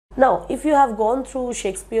Now, if you have gone through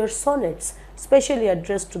Shakespeare's sonnets, especially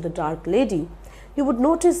addressed to the Dark Lady, you would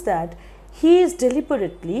notice that he is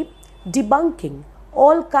deliberately debunking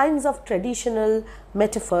all kinds of traditional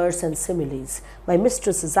metaphors and similes. My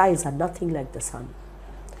mistress's eyes are nothing like the sun.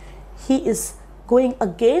 He is going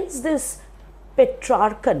against this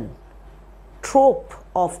Petrarchan trope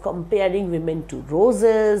of comparing women to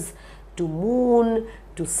roses, to moon,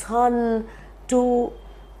 to sun, to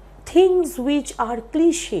things which are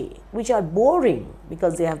cliche, which are boring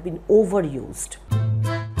because they have been overused.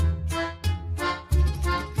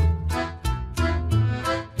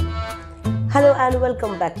 Hello and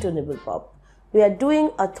welcome back to NibblePop. We are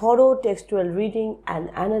doing a thorough textual reading and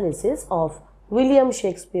analysis of William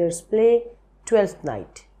Shakespeare's play Twelfth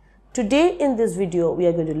Night. Today in this video we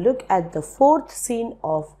are going to look at the fourth scene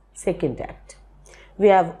of second act. We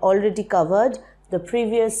have already covered the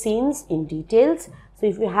previous scenes in details, so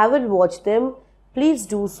if you haven't watched them, please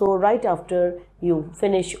do so right after you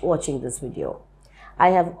finish watching this video. I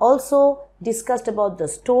have also discussed about the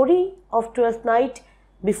story of Twelfth Night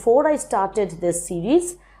before I started this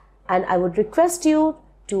series, and I would request you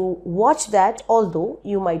to watch that, although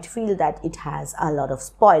you might feel that it has a lot of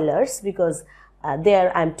spoilers because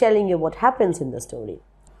there I'm telling you what happens in the story.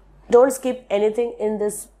 Don't skip anything in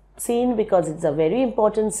this scene because it's a very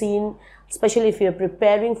important scene, especially if you're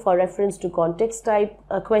preparing for reference to context type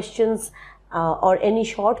questions or any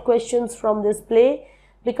short questions from this play,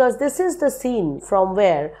 because this is the scene from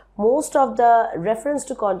where most of the reference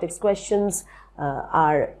to context questions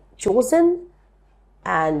are chosen,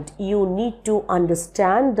 and you need to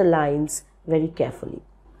understand the lines very carefully.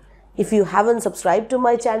 If you haven't subscribed to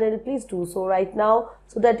my channel, please do so right now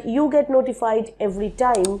so that you get notified every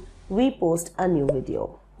time we post a new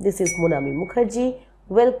video. This is Monami Mukherjee.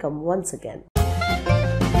 Welcome once again.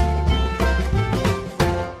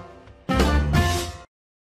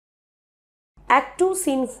 Act 2,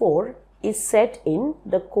 Scene 4 is set in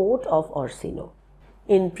the court of Orsino.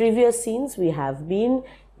 In previous scenes, we have been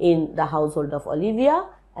in the household of Olivia,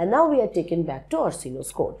 and now we are taken back to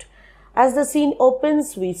Orsino's court. As the scene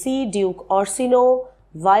opens, we see Duke Orsino,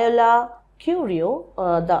 Viola, Curio,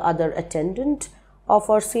 the other attendant of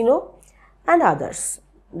Orsino, and others.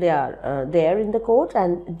 They are there in the court,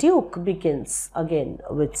 and Duke begins again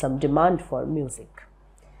with some demand for music.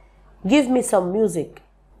 Give me some music.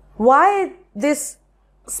 Why this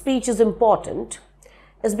speech is important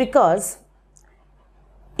is because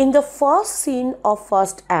in the first scene of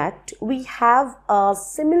first act, we have a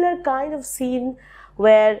similar kind of scene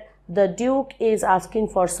where the Duke is asking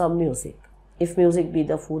for some music. If music be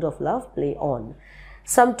the food of love, play on.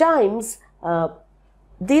 Sometimes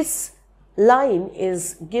this line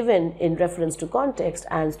is given in reference to context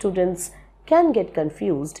and students can get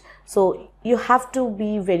confused. So you have to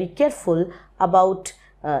be very careful about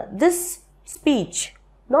this speech,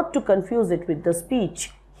 not to confuse it with the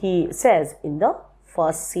speech he says in the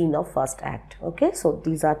first scene of first act. Okay, so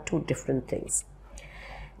these are two different things.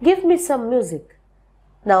 Give me some music.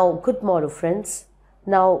 Now, good morrow, friends.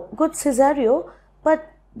 Now, good Cesario,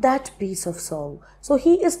 but that piece of song. So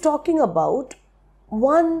he is talking about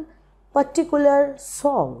one particular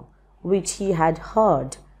song which he had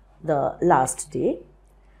heard the last day.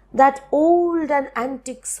 That old and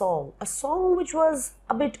antique song, a song which was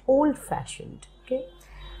a bit old-fashioned. Okay,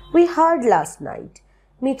 we heard last night.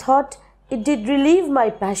 Methought it did relieve my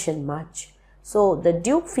passion much. So the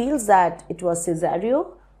Duke feels that it was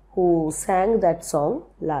Cesario who sang that song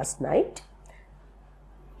last night.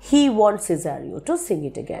 He wants Cesario to sing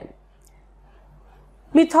it again.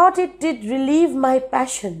 Methought it did relieve my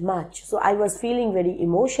passion much. So I was feeling very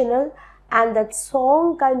emotional, and that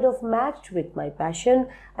song kind of matched with my passion,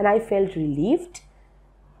 and I felt relieved.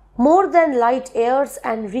 More than light airs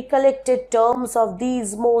and recollected terms of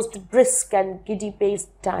these most brisk and giddy-paced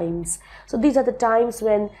times. So these are the times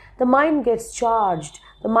when the mind gets charged,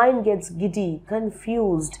 the mind gets giddy,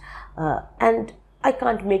 confused, and I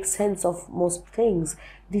can't make sense of most things.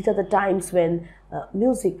 These are the times when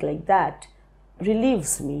music like that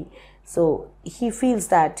relieves me. So he feels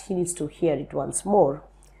that he needs to hear it once more.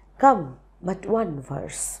 Come, but one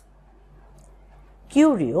verse.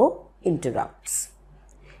 Curio interrupts.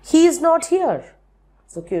 He is not here.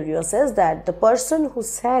 So Curio says that the person who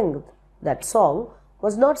sang that song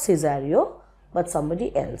was not Cesario, but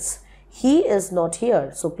somebody else. He is not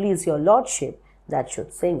here, so please your lordship, that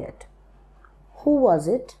should sing it. Who was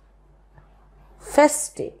it?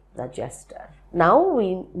 Feste, the jester. Now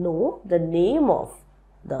we know the name of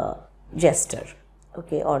the jester,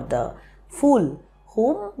 okay, or the fool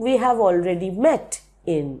whom we have already met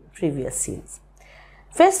in previous scenes.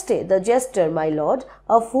 Feste, the jester, my lord,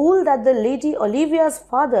 a fool that the lady Olivia's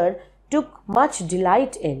father took much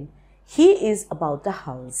delight in. He is about the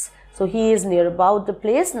house. So he is near about the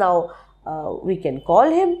place. Now we can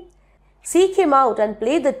call him. Seek him out and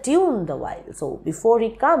play the tune the while. So before he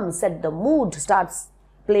comes, set the mood, starts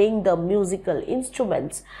playing the musical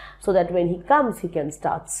instruments so that when he comes, he can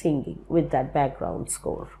start singing with that background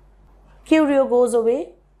score. Curio goes away.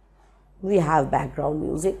 We have background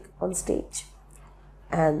music on stage.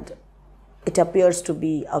 And it appears to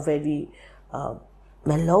be a very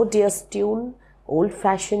melodious tune,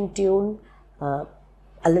 old-fashioned tune, a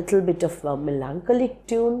little bit of a melancholic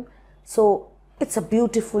tune. So it's a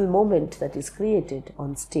beautiful moment that is created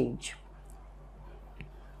on stage.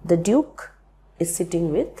 The Duke is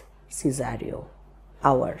sitting with Cesario,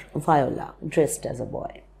 our viola, dressed as a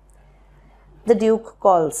boy. The Duke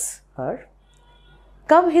calls her,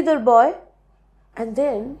 "Come hither, boy," and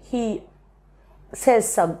then he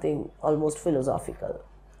says something almost philosophical.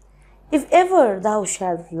 "If ever thou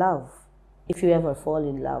shalt love, if you ever fall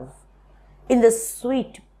in love, in the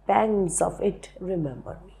sweet pangs of it,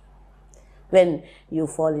 remember me." When you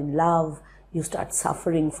fall in love, you start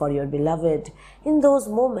suffering for your beloved. In those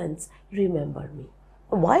moments, remember me.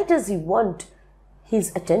 Why does he want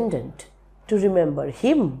his attendant to remember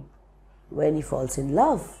him when he falls in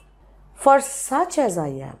love? For such as I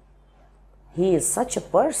am, he is such a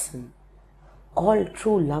person. All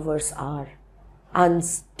true lovers are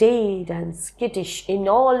unstaid and skittish in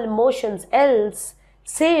all motions else,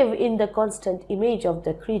 save in the constant image of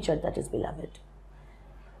the creature that is beloved.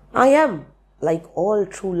 I am, like all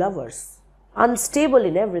true lovers, unstable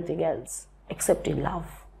in everything else, except in love,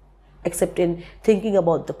 except in thinking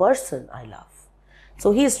about the person I love.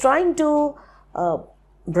 So he is trying to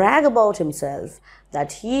brag about himself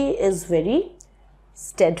that he is very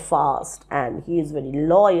steadfast and he is very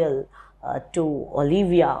loyal to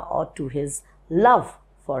Olivia, or to his love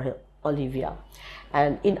for Olivia.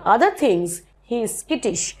 And in other things, he is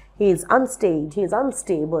skittish, he is unstaid, he is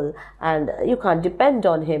unstable, and you can't depend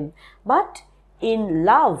on him. But in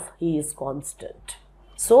love, he is constant.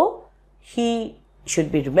 So he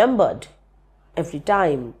should be remembered every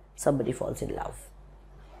time somebody falls in love.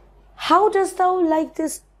 How dost thou like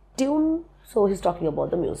this tune? So he's talking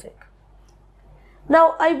about the music.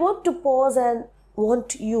 Now I want to pause and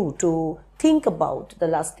want you to think about the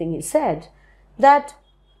last thing he said, that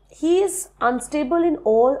he is unstable in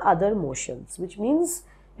all other motions, which means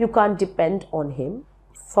you can't depend on him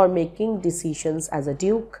for making decisions as a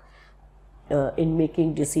duke, in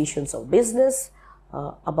making decisions of business,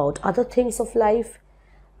 about other things of life.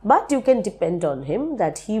 But you can depend on him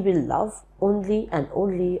that he will love only and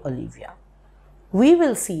only Olivia. We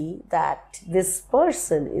will see that this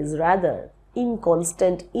person is rather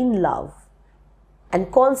inconstant in love and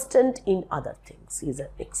constant in other things. He's an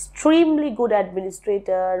extremely good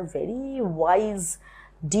administrator, very wise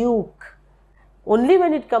duke. Only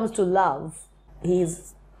when it comes to love,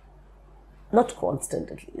 he's not constant,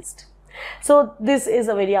 at least. So this is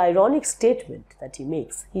a very ironic statement that he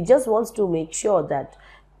makes. He just wants to make sure that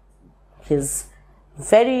his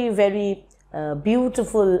very, very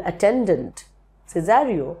beautiful attendant,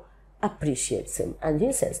 Cesario, appreciates him, and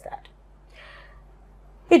he says that.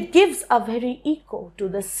 It gives a very echo to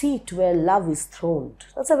the seat where love is throned.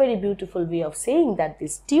 That's a very beautiful way of saying that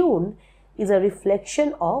this tune is a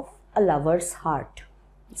reflection of a lover's heart.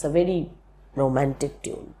 It's a very romantic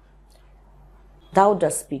tune. Thou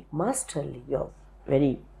dost speak masterly. You're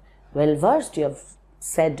very well versed. You have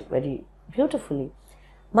said very beautifully.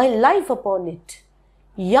 My life upon it,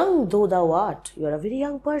 young though thou art, you are a very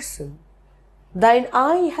young person. Thine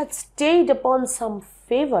eye hath stayed upon some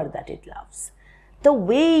favor that it loves. The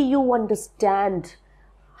way you understand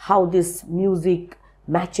how this music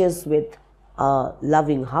matches with a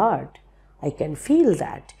loving heart, I can feel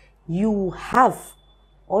that you have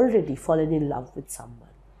already fallen in love with someone.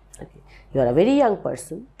 Okay. You are a very young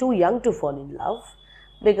person, too young to fall in love,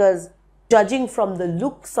 because judging from the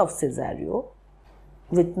looks of Cesario,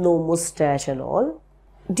 with no mustache and all,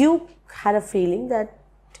 Duke had a feeling that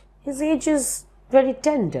his age is very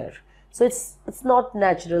tender. So it's not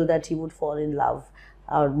natural that he would fall in love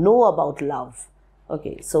or know about love.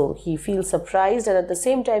 Okay, so he feels surprised, and at the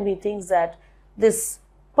same time he thinks that this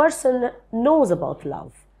person knows about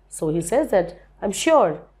love. So he says that, I'm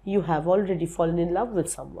sure you have already fallen in love with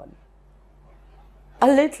someone. A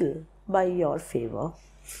little by your favor.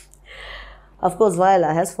 Of course,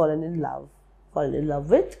 Viola has fallen in love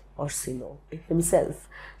with Orsino himself.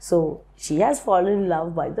 So she has fallen in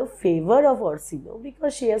love by the favor of Orsino,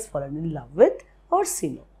 because she has fallen in love with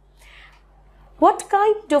Orsino. What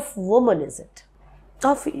kind of woman is it?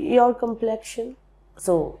 Of your complexion?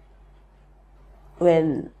 So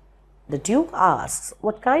when the Duke asks,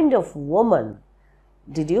 what kind of woman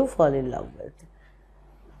did you fall in love with?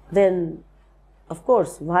 Then, of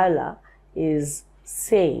course, Viola is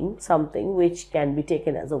saying something which can be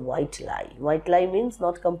taken as a white lie. White lie means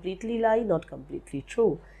not completely lie, not completely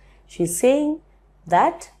true. She's saying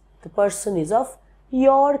that the person is of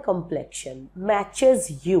your complexion,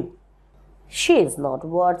 matches you. She is not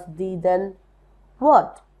worth thee then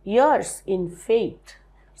what? Yours in faith.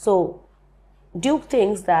 So Duke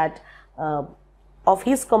thinks that of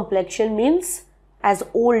his complexion means as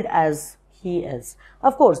old as he is.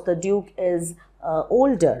 Of course, the Duke is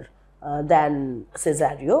older than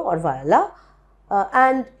Cesario or Viola,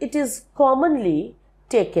 and it is commonly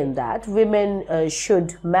taken that women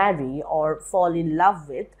should marry or fall in love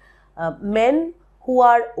with men who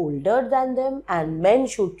are older than them, and men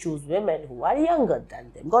should choose women who are younger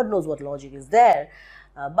than them. God knows what logic is there,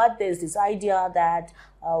 but there is this idea that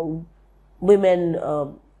women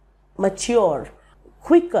mature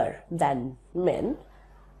quicker than men,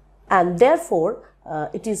 and therefore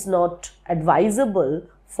it is not advisable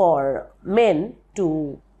for men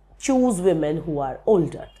to choose women who are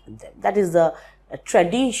older than them. That is a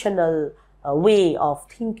traditional way of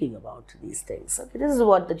thinking about these things. Okay, this is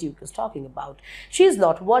what the Duke is talking about. She is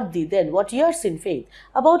not worthy then. What years in faith?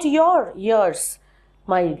 About your years,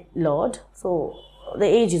 my lord. So the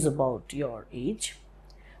age is about your age.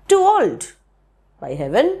 Too old. By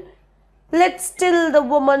heaven, let still the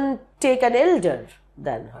woman take an elder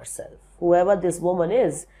than herself. Whoever this woman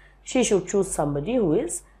is, she should choose somebody who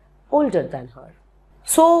is older than her.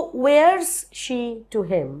 So wears she to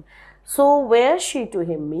him. So wears she to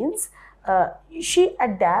him means she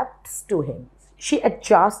adapts to him. She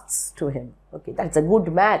adjusts to him. Okay, that's a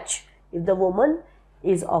good match if the woman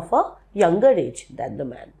is of a younger age than the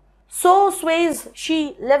man. So sways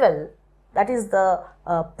she level. That is the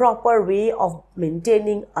proper way of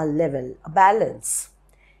maintaining a level, a balance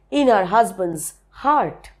in her husband's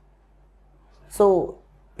heart. So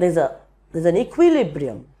there's an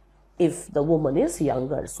equilibrium if the woman is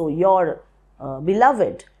younger. So your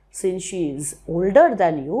beloved, since she is older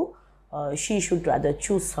than you, she should rather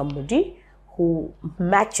choose somebody who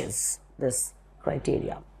matches this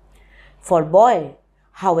criteria. For boy,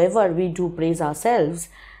 however, we do praise ourselves.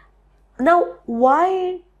 Now,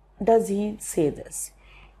 why does he say this?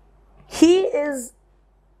 He is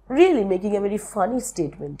really making a very funny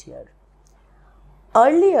statement here.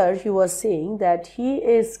 Earlier, he was saying that he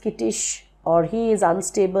is skittish or he is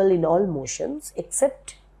unstable in all motions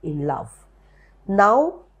except in love.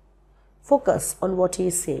 Now, focus on what he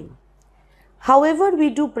is saying. However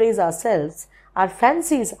we do praise ourselves, our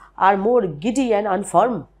fancies are more giddy and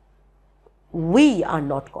unfirm. We are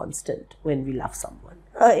not constant when we love someone.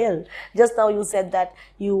 Just now you said that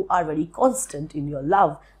you are very constant in your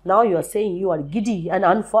love. Now you are saying you are giddy and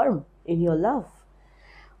unfirm in your love.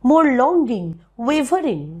 More longing,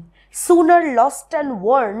 wavering, sooner lost and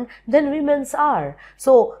worn than women's are.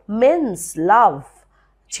 So men's love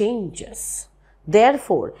changes.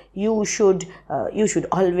 Therefore, you should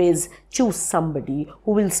always choose somebody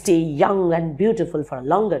who will stay young and beautiful for a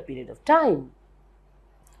longer period of time.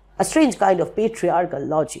 A strange kind of patriarchal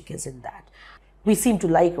logic is in that. We seem to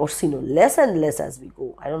like Orsino less and less as we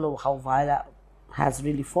go. I don't know how Viola has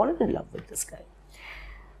really fallen in love with this guy.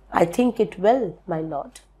 I think it well, my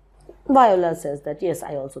lord. Viola says that, yes,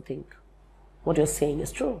 I also think what you're saying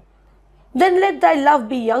is true. Then let thy love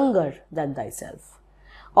be younger than thyself,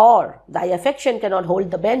 or thy affection cannot hold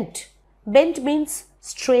the bent. Bent means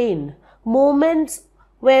strain, moments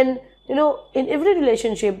when, in every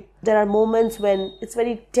relationship, there are moments when it's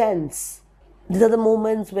very tense. These are the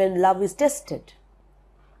moments when love is tested.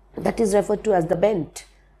 That is referred to as the bent.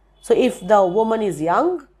 So if the woman is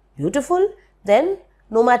young, beautiful, then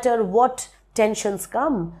no matter what tensions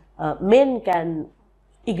come, men can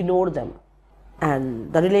ignore them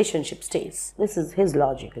and the relationship stays. This is his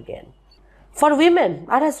logic again. For women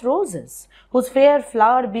are as roses, whose fair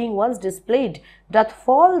flower being once displayed, doth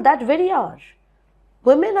fall that very hour.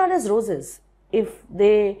 Women are as roses if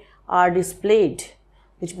they are displayed,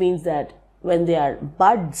 which means that when they are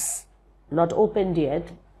buds, not opened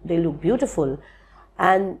yet, they look beautiful.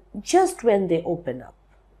 And just when they open up,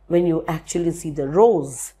 when you actually see the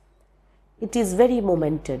rose, it is very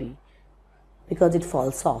momentary because it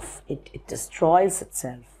falls off, it destroys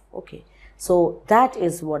itself. Okay, so that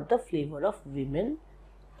is what the flavor of women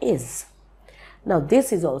is. Now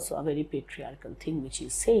this is also a very patriarchal thing which he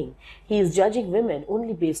is saying. He is judging women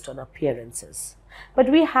only based on appearances. But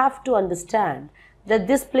we have to understand that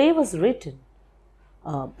this play was written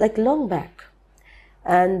like long back,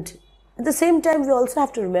 and At the same time, we also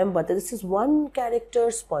have to remember that this is one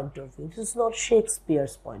character's point of view. This is not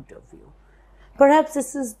Shakespeare's point of view. Perhaps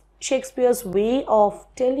this is Shakespeare's way of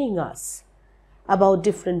telling us about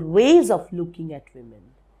different ways of looking at women.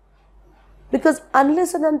 Because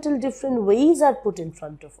unless and until different ways are put in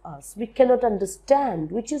front of us, we cannot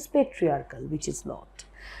understand which is patriarchal, which is not.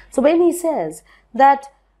 So when he says that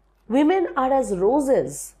women are as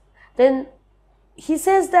roses, then he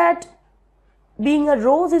says that being a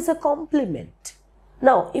rose is a compliment.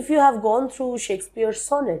 Now, if you have gone through Shakespeare's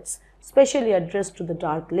sonnets, especially addressed to the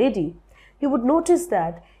Dark Lady, you would notice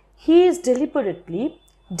that he is deliberately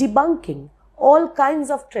debunking all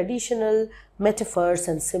kinds of traditional metaphors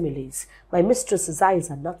and similes. My mistress's eyes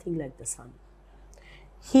are nothing like the sun.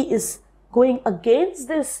 He is going against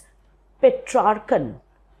this Petrarchan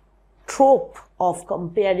trope of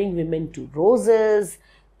comparing women to roses,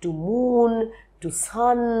 to moon, to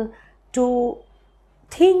sun, to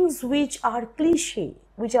things which are cliche,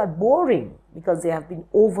 which are boring because they have been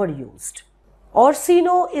overused.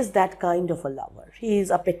 Orsino is that kind of a lover. He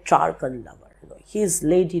is a Petrarchan lover. His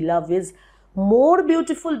lady love is more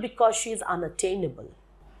beautiful because she is unattainable.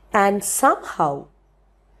 And somehow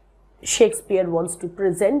Shakespeare wants to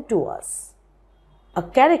present to us a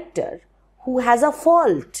character who has a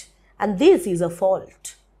fault, and this is a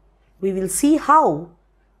fault. We will see how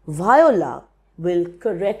Viola will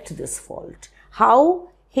correct this fault, how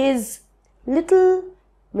his little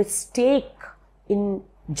mistake in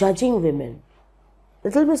judging women,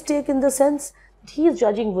 little mistake in the sense that he is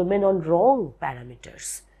judging women on wrong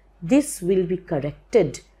parameters. This will be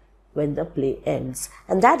corrected when the play ends,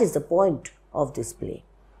 and that is the point of this play.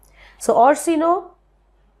 So Orsino,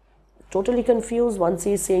 totally confused. Once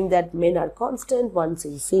he is saying that men are constant, once he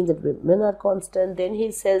is saying that women are constant, then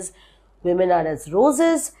he says women are as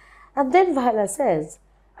roses, and then Viola says,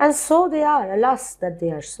 and so they are, alas that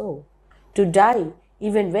they are so, to die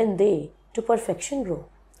even when they to perfection grow.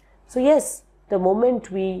 So yes, the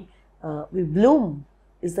moment we bloom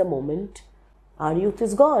is the moment our youth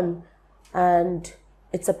is gone, and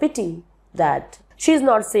it's a pity that she is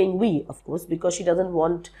not saying we, of course, because she doesn't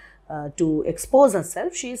want to expose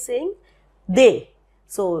herself. She is saying they.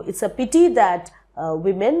 So it's a pity that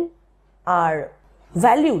women are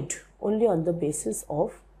valued only on the basis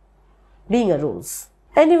of being a rose.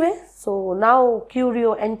 Anyway, so now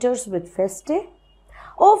Curio enters with Feste.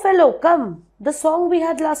 Oh fellow, come, the song we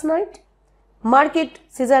had last night. Mark it,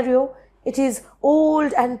 Cesario, it is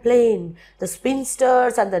old and plain. The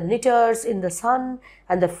spinsters and the knitters in the sun,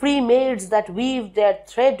 and the free maids that weave their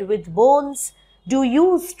thread with bones, do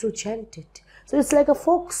use to chant it. So it's like a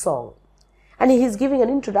folk song. And he is giving an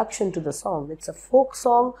introduction to the song. It's a folk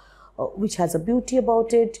song which has a beauty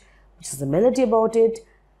about it, which has a melody about it.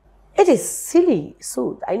 It is silly,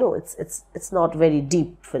 sooth. I know it's not very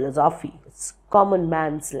deep philosophy. It's common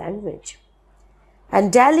man's language.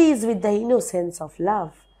 And dallies with the innocence of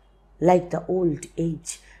love, like the old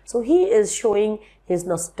age. So he is showing his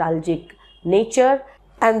nostalgic nature,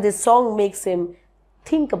 and this song makes him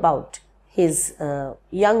think about his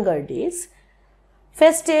younger days.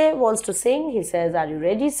 Feste wants to sing. He says, "Are you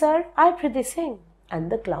ready, sir? I prithee sing." And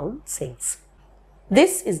the clown sings.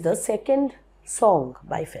 This is the second song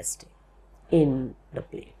by Feste in the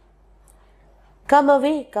play. Come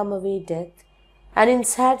away, death, and in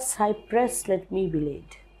sad cypress let me be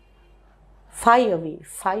laid. Fie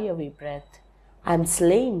away, breath, I am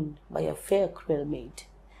slain by a fair cruel maid.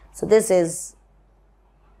 So this is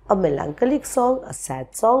a melancholic song, a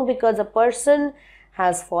sad song, because a person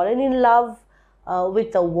has fallen in love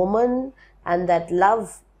with a woman, and that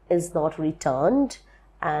love is not returned,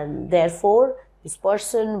 and therefore this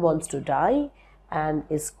person wants to die and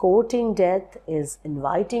is courting death, is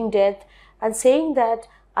inviting death, and saying that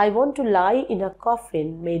I want to lie in a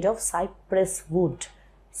coffin made of cypress wood.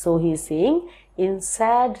 So he is saying, in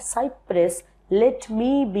sad cypress, let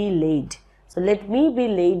me be laid. So let me be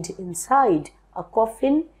laid inside a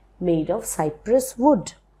coffin made of cypress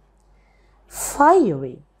wood. Fie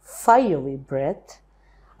away, breath,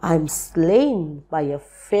 I am slain by a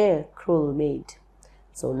fair cruel maid.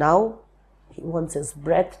 So now he wants his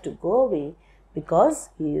breath to go away because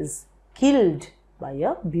he is killed by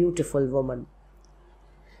a beautiful woman.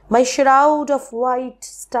 My shroud of white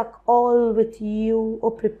stuck all with you, O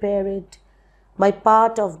prepared. My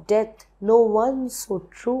part of death no one so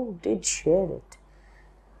true did share it.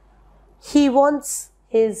 He wants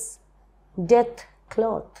his death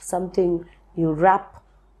cloth, something you wrap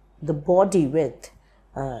the body with,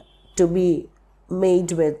 to be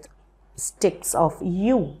made with sticks of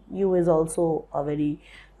yew. Yew is also a very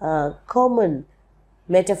common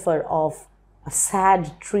metaphor of a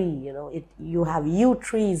sad tree. You have yew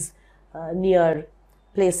trees near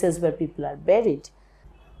places where people are buried.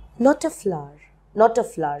 Not a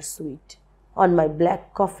flower sweet, on my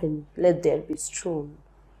black coffin let there be strewn.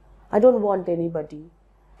 I don't want anybody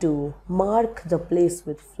to mark the place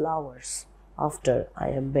with flowers after I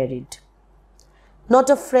am buried. Not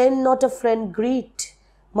a friend greet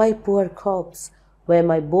my poor corpse where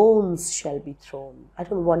my bones shall be thrown. I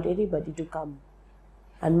don't want anybody to come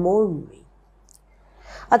and mourn me.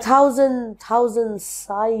 A thousand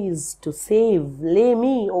sighs to save, lay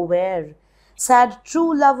me, oh where sad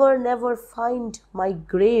true lover never find my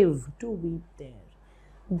grave to weep there.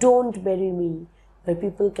 Don't bury me where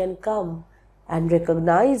people can come and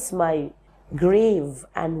recognize my grave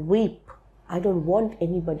and weep. I don't want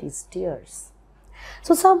anybody's tears.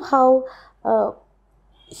 So somehow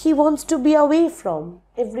he wants to be away from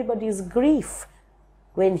everybody's grief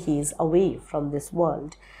when he is away from this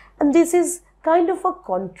world. And this is kind of a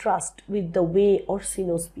contrast with the way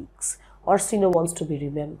Orsino speaks. Orsino wants to be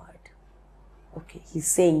remembered. Okay, he's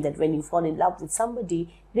saying that when you fall in love with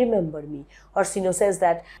somebody, remember me. Orsino says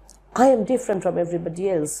that I am different from everybody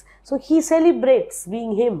else. So he celebrates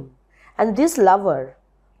being him. And this lover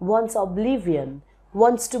wants oblivion,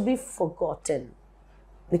 wants to be forgotten,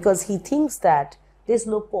 because he thinks that there's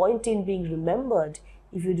no point in being remembered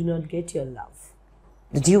if you do not get your love.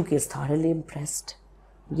 The Duke is thoroughly impressed,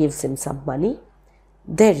 gives him some money.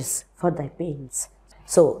 There is for thy pains.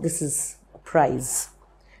 So this is a prize.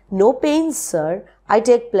 No pains, sir. I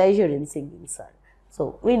take pleasure in singing, sir.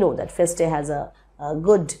 So we know that Feste has a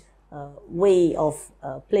good way of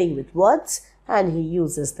playing with words, and he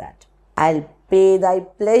uses that. I'll pay thy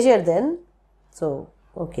pleasure then. So,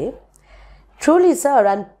 okay. Truly, sir,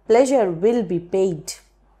 and pleasure will be paid.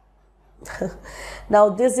 Now,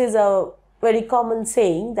 this is a very common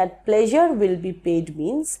saying that pleasure will be paid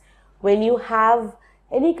means when you have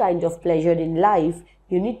any kind of pleasure in life,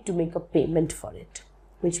 you need to make a payment for it,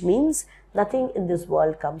 which means nothing in this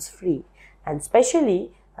world comes free. And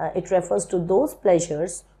especially, it refers to those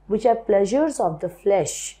pleasures which are pleasures of the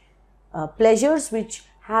flesh, pleasures which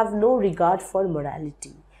have no regard for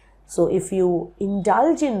morality. So if you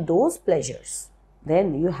indulge in those pleasures,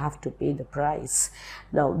 then you have to pay the price.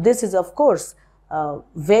 Now, this is of course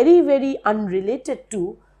very, very unrelated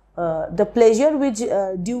to the pleasure which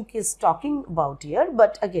Duke is talking about here.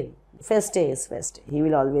 But again, Feste is Feste. He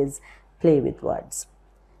will always play with words.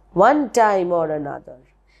 One time or another.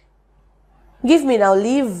 Give me now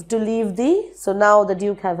leave to leave thee. So now the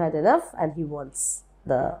Duke have had enough and he wants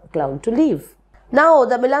the clown to leave. Now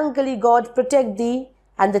the melancholy god protect thee,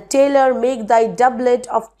 and the tailor make thy doublet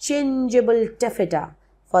of changeable taffeta,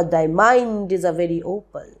 for thy mind is a very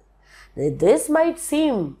opal. This might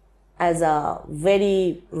seem as a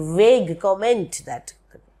very vague comment that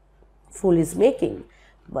the fool is making,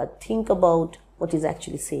 but think about what he's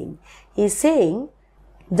actually saying. He's saying,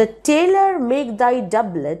 the tailor make thy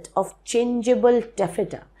doublet of changeable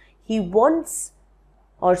taffeta. He wants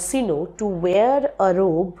Orsino to wear a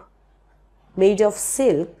robe made of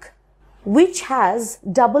silk which has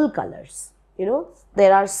double colors. You know,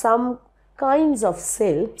 there are some kinds of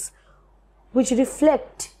silks which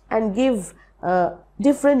reflect and give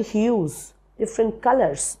different hues, different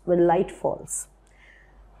colors when light falls.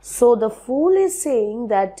 So the fool is saying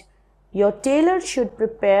that your tailor should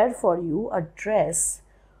prepare for you a dress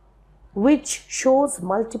which shows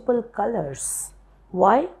multiple colors.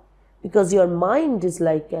 Why? Because your mind is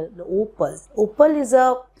like an opal. Opal is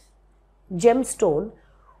a gemstone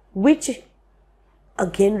which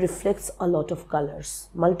again reflects a lot of colors,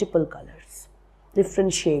 multiple colors,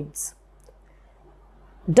 different shades.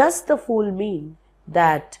 Does the fool mean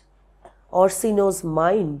that Orsino's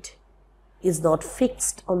mind is not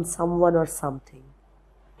fixed on someone or something?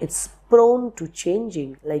 It's prone to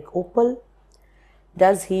changing like opal.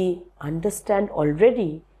 Does he understand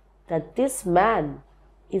already that this man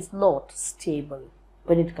is not stable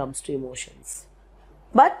when it comes to emotions?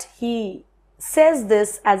 But he says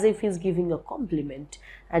this as if he's giving a compliment,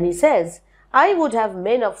 and he says, I would have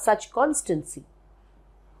men of such constancy,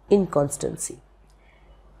 inconstancy.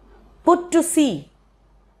 Put to sea,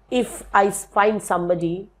 if I find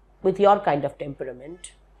somebody with your kind of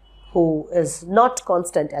temperament who is not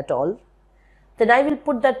constant at all, then I will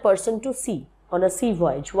put that person to sea on a sea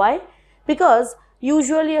voyage. Why? Because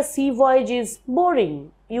usually a sea voyage is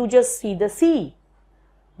boring. You just see the sea.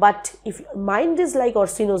 But if your mind is like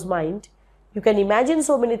Orsino's mind, you can imagine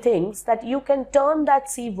so many things that you can turn that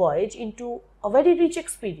sea voyage into a very rich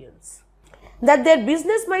experience. That their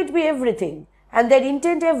business might be everything and their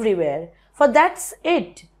intent everywhere, for that's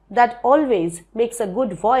it that always makes a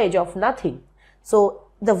good voyage of nothing. So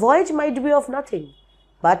the voyage might be of nothing,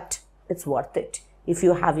 but it's worth it. if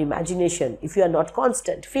you have imagination, if you are not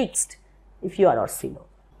constant, fixed, if you are Orsino.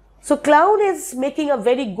 So Clown is making a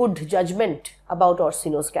very good judgment about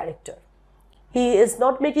Orsino's character. He is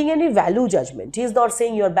not making any value judgment. He is not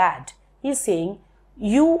saying you're bad. He is saying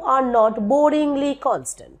you are not boringly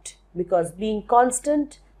constant, because being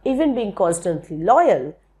constant, even being constantly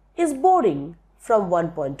loyal, is boring from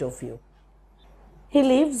one point of view. He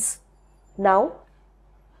leaves. Now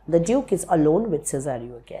the Duke is alone with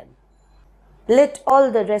Cesario again. Let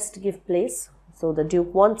all the rest give place. So the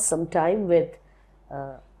Duke wants some time with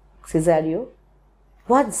Cesario.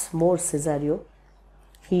 Once more Cesario.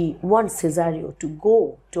 He wants Cesario to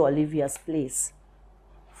go to Olivia's place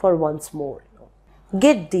for once more.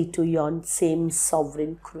 Get thee to yon same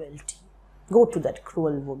sovereign cruelty. Go to that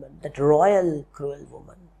cruel woman, that royal cruel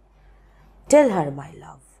woman. Tell her, my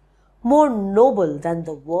love, more noble than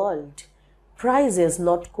the world, prizes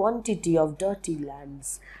not quantity of dirty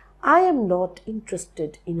lands. I am not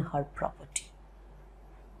interested in her property.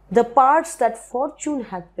 The parts that fortune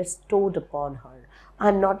hath bestowed upon her, I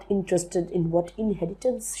am not interested in what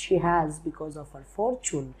inheritance she has because of her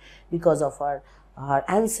fortune, because of her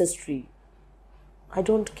ancestry. I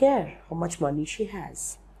don't care how much money she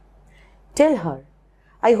has. Tell her,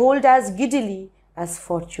 I hold as giddily as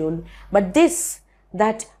fortune, but this,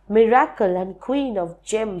 that miracle and queen of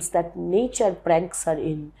gems that nature pranks her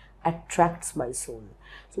in, attracts my soul.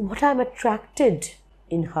 So what I am attracted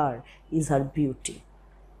in her is her beauty.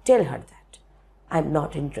 Tell her that. I am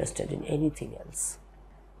not interested in anything else.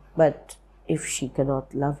 But if she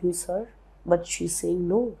cannot love you, sir, but she's saying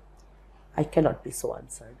no, I cannot be so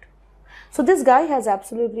answered. So this guy has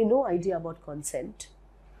absolutely no idea about consent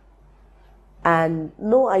and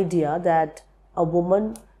no idea that a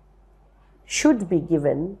woman should be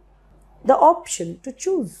given the option to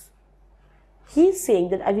choose. He's saying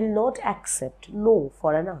that I will not accept no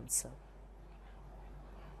for an answer.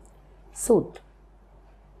 Sooth,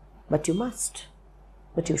 but you must,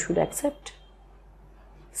 but you should accept.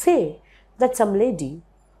 Say that some lady,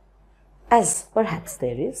 as perhaps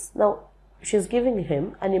there is, now she's giving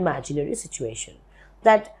him an imaginary situation,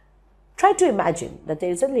 that try to imagine that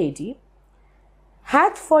there is a lady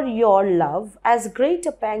hath for your love as great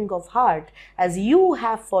a pang of heart as you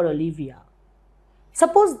have for Olivia.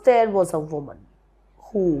 Suppose there was a woman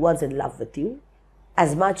who was in love with you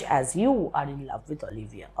as much as you are in love with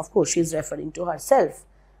Olivia. Of course, she is referring to herself.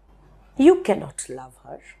 You cannot love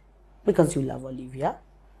her because you love Olivia.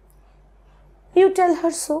 You tell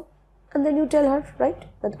her so, and then you tell her, right,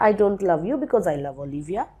 that I don't love you because I love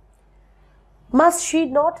Olivia. Must she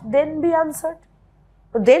not then be answered?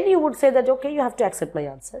 Then you would say that, okay, you have to accept my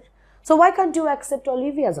answer. So why can't you accept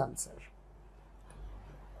Olivia's answer?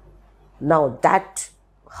 Now that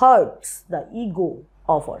hurts the ego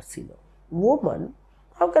of Orsino. Woman,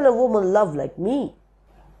 how can a woman love like me?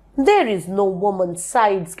 There is no woman's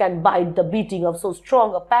sides can bide the beating of so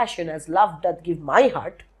strong a passion as love doth give my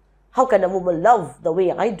heart. How can a woman love the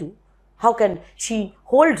way I do? How can she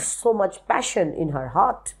hold so much passion in her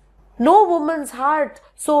heart? No woman's heart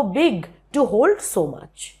so big to hold so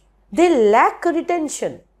much. They lack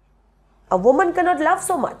retention. A woman cannot love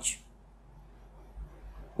so much.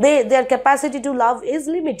 Their capacity to love is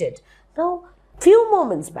limited. Now, few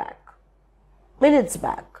moments back, minutes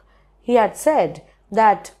back, he had said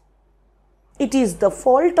that it is the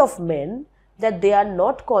fault of men that they are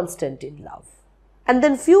not constant in love. And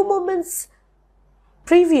then few moments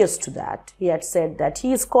previous to that, he had said that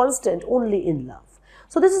he is constant only in love.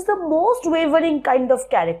 So this is the most wavering kind of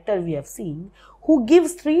character we have seen, who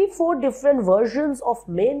gives 3-4 different versions of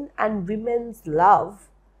men and women's love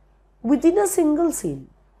within a single scene.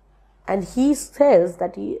 And he says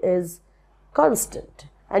that he is constant,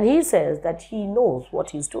 and he says that he knows what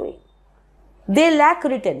he is doing. They lack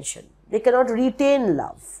retention. They cannot retain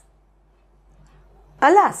love.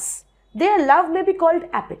 Alas, their love may be called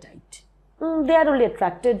appetite. They are only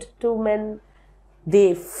attracted to men.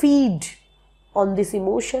 They feed on this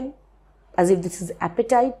emotion as if this is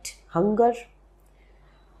appetite, hunger.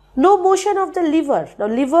 No motion of the liver. Now,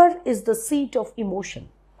 liver is the seat of emotion,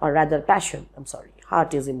 or rather passion. I'm sorry.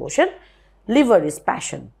 Heart is emotion. Liver is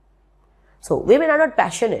passion. So, women are not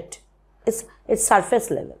passionate. It's surface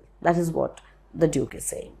level. That is what the Duke is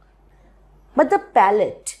saying. But the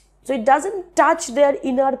palate, so it doesn't touch their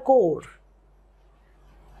inner core.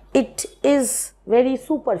 It is very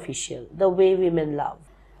superficial, the way women love.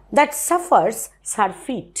 That suffers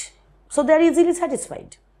surfeit. So they are easily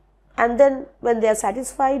satisfied. And then when they are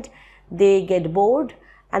satisfied, they get bored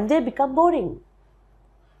and they become boring.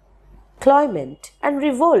 Cloyment and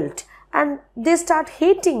revolt, and they start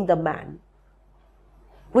hating the man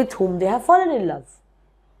with whom they have fallen in love.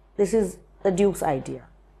 This is the Duke's idea.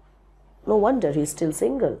 No wonder he's still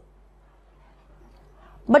single.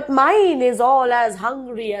 But mine is all as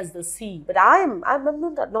hungry as the sea. But I'm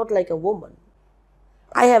not like a woman.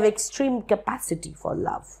 I have extreme capacity for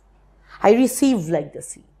love. I receive like the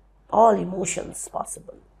sea, all emotions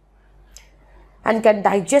possible, and can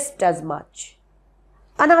digest as much.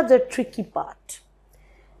 Another tricky part.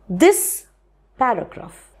 This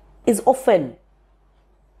paragraph is often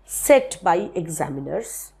set by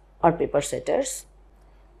examiners or paper setters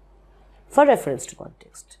for reference to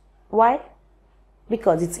context. Why?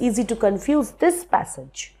 Because it's easy to confuse this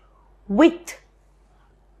passage with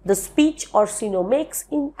the speech Orsino makes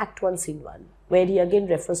in Act 1, Scene 1, where he again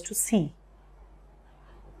refers to sea.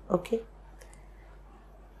 Okay?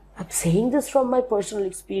 I'm saying this from my personal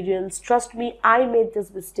experience. Trust me, I made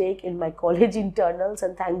this mistake in my college internals,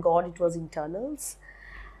 and thank God it was internals.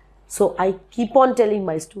 So I keep on telling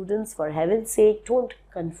my students, for heaven's sake, don't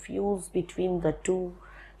confuse between the two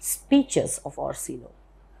speeches of Orsino.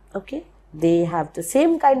 Okay? They have the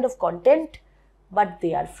same kind of content, but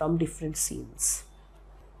they are from different scenes.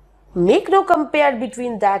 Make no compare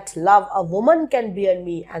between that love a woman can bear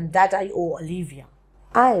me and that I owe Olivia.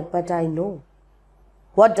 Aye, but I know.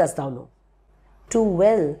 What dost thou know? Too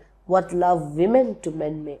well what love women to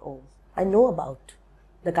men may owe. I know about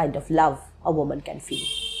the kind of love a woman can feel.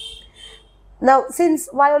 Now, since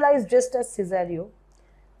Viola is dressed as Cesario,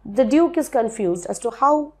 the Duke is confused as to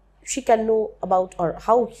how she can know about, or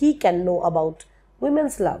how he can know about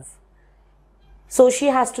women's love. So she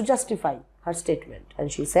has to justify her statement,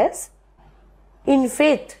 and she says, "In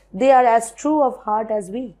faith, they are as true of heart as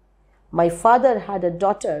we. My father had a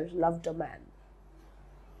daughter, loved a man."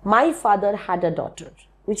 My father had a daughter,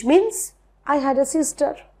 which means I had a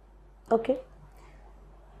sister. Okay?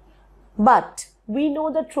 But we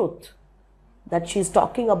know the truth, that she is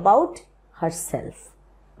talking about herself.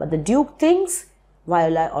 But the Duke thinks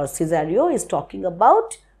Viola or Cesario is talking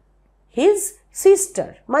about his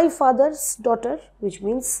sister, my father's daughter, which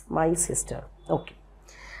means my sister. Okay.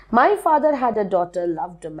 My father had a daughter,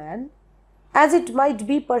 loved a man, as it might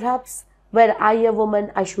be perhaps, were I a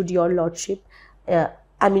woman, I should your lordship.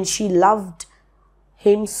 She loved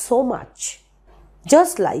him so much,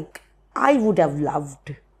 just like I would have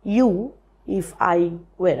loved you if I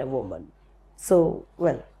were a woman. So,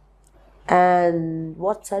 well, and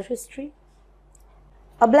what's her history?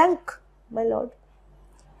 A blank, my lord.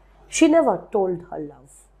 She never told her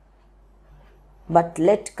love, but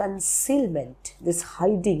let concealment, this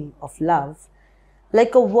hiding of love,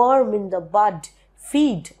 like a worm in the bud,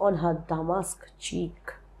 feed on her damask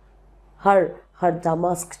cheek. Her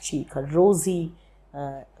damask cheek, her rosy,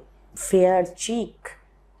 fair cheek,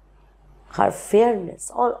 her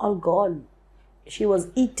fairness, all gone. She was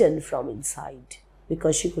eaten from inside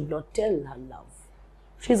because she could not tell her love.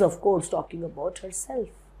 She's of course talking about herself.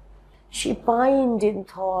 She pined in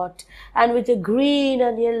thought, and with a green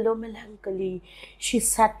and yellow melancholy, she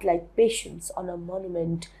sat like Patience on a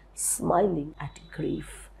monument, smiling at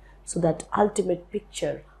grief. So that ultimate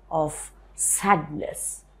picture of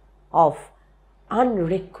sadness, of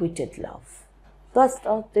unrequited love. Thus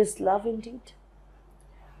this love indeed.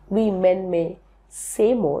 We men may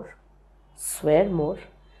say more, swear more,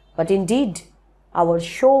 but indeed our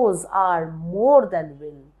shows are more than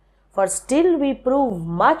will. For still we prove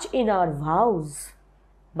much in our vows,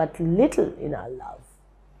 but little in our love.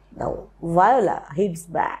 Now Viola hits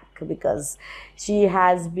back because she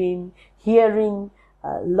has been hearing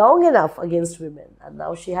long enough against women, and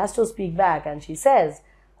now she has to speak back, and she says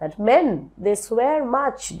that men, they swear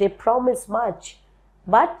much, they promise much,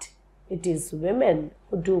 but it is women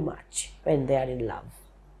who do much when they are in love.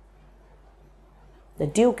 The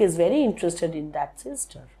Duke is very interested in that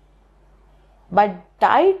sister. But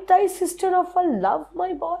died thy sister of a love,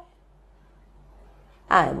 my boy?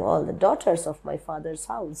 I am all the daughters of my father's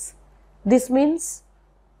house. This means,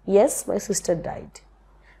 yes, my sister died.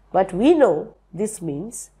 But we know this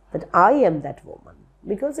means that I am that woman,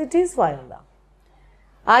 because it is Viola.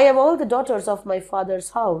 I am all the daughters of my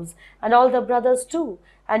father's house, and all the brothers too,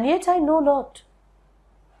 and yet I know not.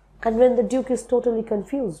 And when the Duke is totally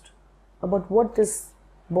confused about what this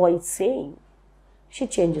boy is saying, she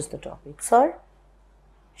changes the topic. Sir,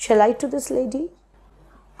 shall I to this lady?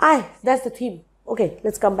 Aye, that's the theme. Okay,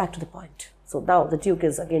 let's come back to the point. So now the Duke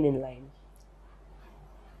is again in line.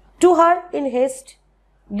 To her in haste,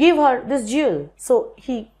 give her this jewel. So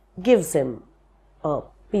he gives him a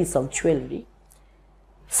piece of jewelry.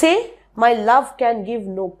 Say, my love can give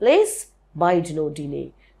no place, bide no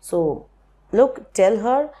delay. So look, tell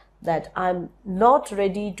her that I'm not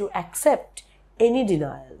ready to accept any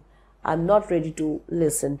denial. I'm not ready to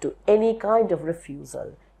listen to any kind of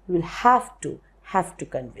refusal. You will have to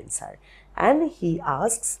convince her. And he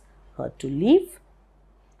asks her to leave,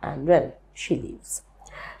 and well, she leaves.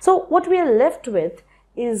 So what we are left with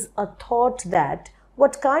is a thought that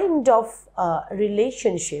what kind of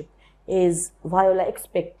relationship is Viola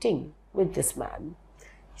expecting with this man?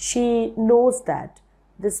 She knows that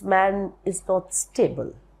this man is not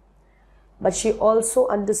stable, but she also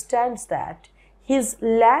understands that his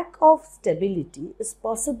lack of stability is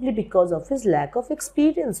possibly because of his lack of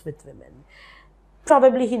experience with women.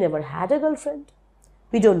 Probably he never had a girlfriend.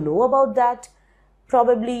 We don't know about that.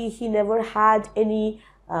 Probably he never had any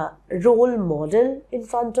role model in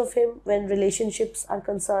front of him when relationships are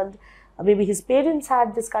concerned. Maybe his parents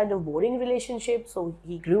had this kind of boring relationship, so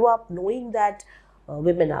he grew up knowing that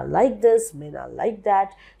women are like this, men are like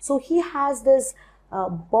that. So he has this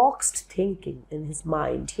boxed thinking in his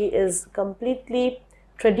mind. He is completely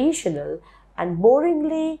traditional and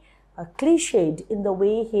boringly cliched in the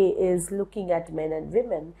way he is looking at men and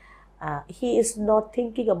women. He is not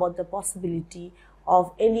thinking about the possibility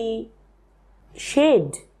of any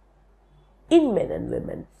shade in men and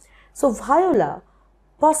women. So Viola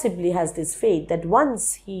possibly has this faith that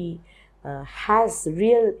once he has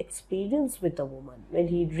real experience with a woman, when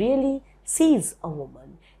he really sees a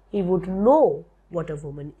woman, he would know what a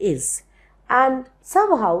woman is. And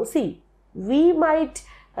somehow, see, we might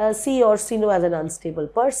see Orsino as an unstable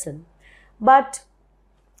person, but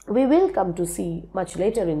we will come to see much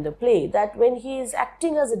later in the play that when he is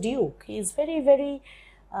acting as a duke, he is very, very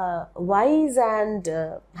wise and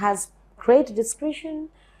has great discretion.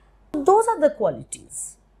 Those are the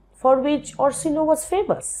qualities for which Orsino was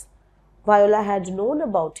famous. Viola had known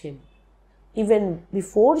about him even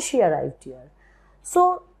before she arrived here.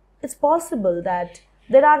 So it's possible that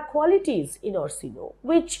there are qualities in Orsino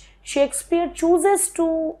which Shakespeare chooses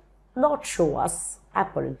to not show us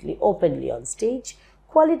apparently openly on stage,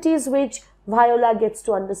 qualities which Viola gets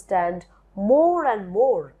to understand more and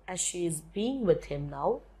more as she is being with him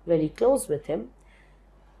now, very close with him.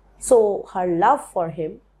 So her love for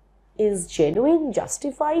him is genuine,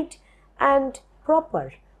 justified and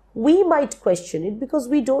proper. We might question it because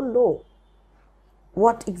we don't know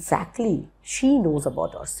what exactly she knows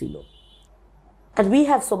about Orsino. And we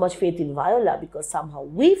have so much faith in Viola because somehow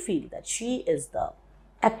we feel that she is the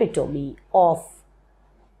epitome of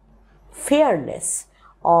fairness,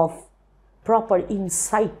 of proper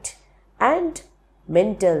insight and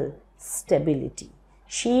mental stability.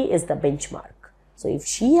 She is the benchmark. So if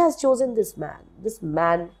she has chosen this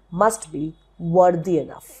man must be worthy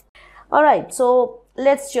enough. Alright, so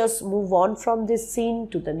let's just move on from this scene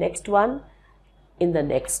to the next one. In the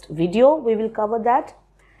next video, we will cover that.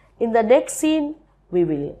 In the next scene, we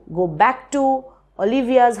will go back to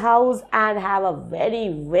Olivia's house and have a very,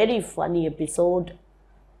 very funny episode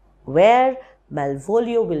where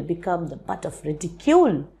Malvolio will become the butt of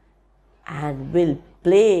ridicule and will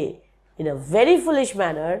play in a very foolish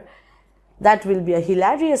manner. That will be a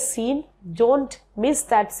hilarious scene. Don't miss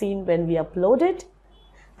that scene when we upload it.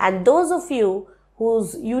 And those of you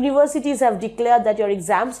whose universities have declared that your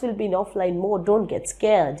exams will be in offline mode, don't get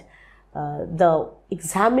scared. The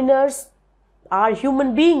examiners are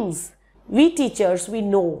human beings. We teachers, we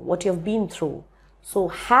know what you have been through. So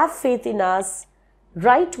have faith in us.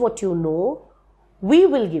 Write what you know. We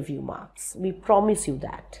will give you marks. We promise you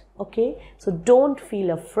that. Okay? So don't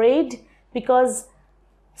feel afraid because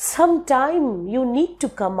sometime you need to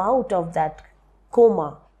come out of that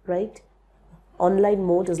coma, right? Online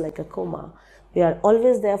mode is like a coma. We are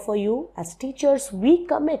always there for you. As teachers, we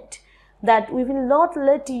commit that we will not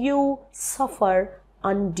let you suffer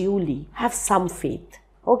unduly. Have some faith.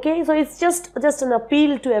 Okay, so it's just an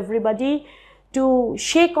appeal to everybody to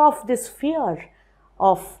shake off this fear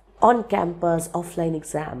of on-campus offline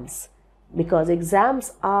exams, because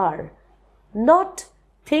exams are not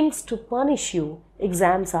things to punish you.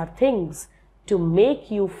 Exams are things to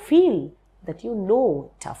make you feel that you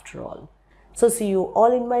know it after all. So see you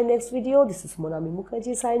all in my next video. This is Monami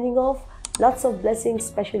Mukherjee signing off. Lots of blessings,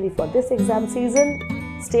 especially for this exam season.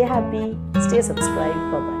 Stay happy, stay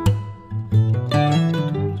subscribed. Bye-bye.